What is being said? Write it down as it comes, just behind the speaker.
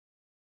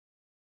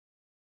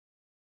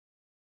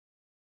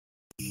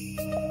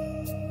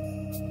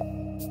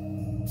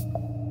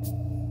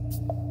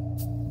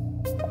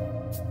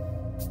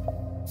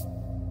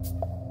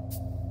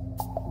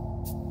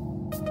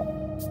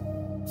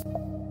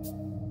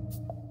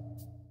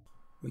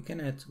We can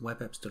add web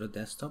apps to the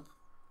desktop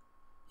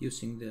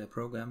using the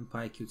program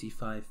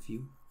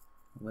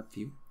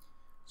pyqt5webview.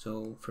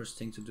 So first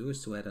thing to do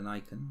is to add an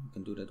icon. You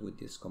can do that with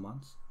this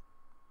command.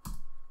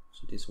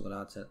 So this will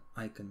add an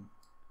icon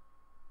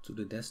to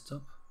the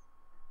desktop,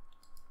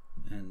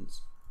 and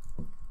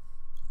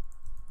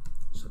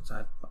so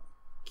type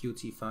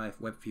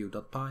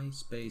pyqt5webview.py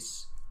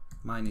space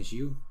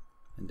 -u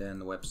and then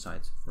the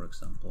website, for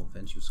example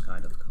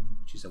venturesky.com,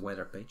 which is a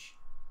weather page,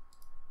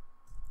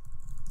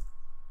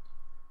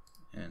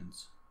 and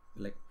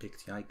pick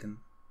the icon.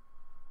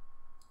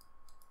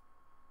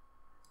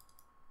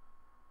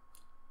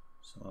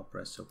 So I'll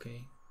press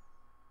OK,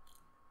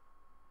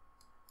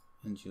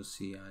 and you'll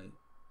see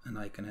an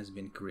icon has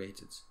been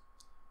created.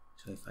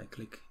 So if I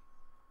click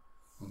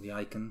on the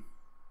icon,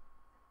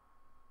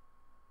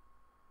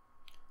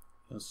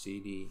 you'll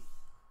see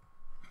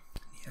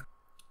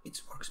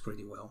it works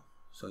pretty well.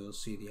 So you'll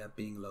see the app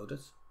being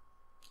loaded,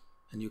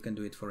 and you can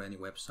do it for any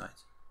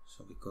website.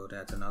 So we could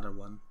add another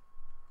one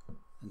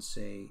and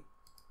say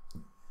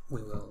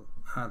we will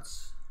add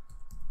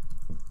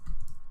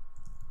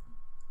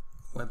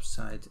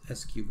website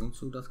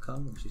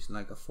skubuntu.com, which is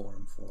like a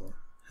forum for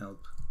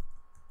help.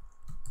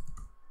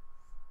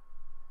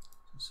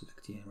 So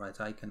select the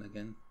right icon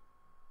again,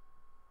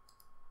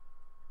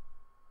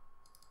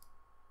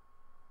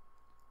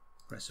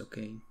 press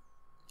OK,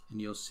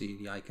 and you'll see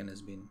the icon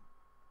has been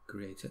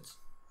created.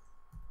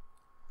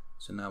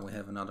 So now we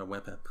have another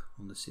web app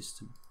on the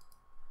system.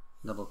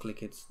 Double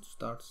click it to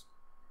start.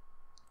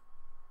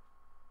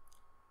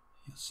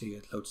 You'll see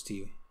it loads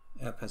the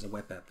app as a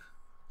web app.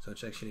 So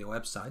it's actually a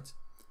website,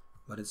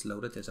 but it's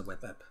loaded as a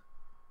web app.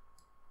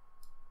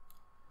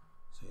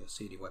 So you'll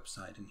see the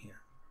website in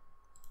here.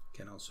 You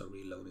can also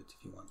reload it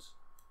if you want.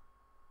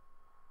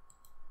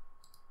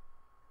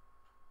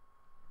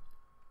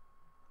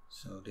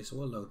 So this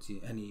will load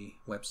any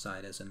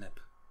website as an app.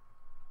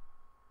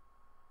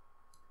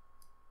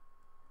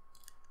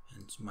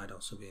 And you might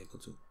also be able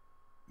to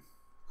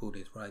put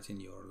it right in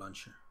your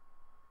launcher.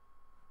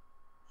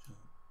 So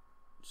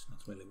it's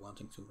not really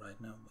wanting to right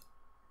now, but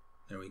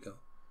there we go.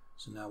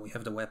 So now we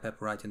have the web app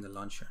right in the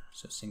launcher.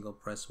 So single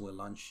press will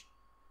launch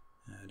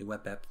the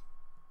web app,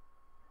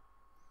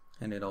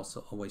 and it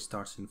also always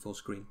starts in full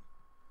screen.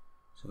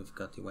 So we've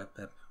got the web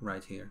app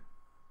right here,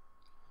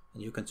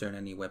 and you can turn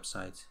any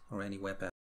website or any web app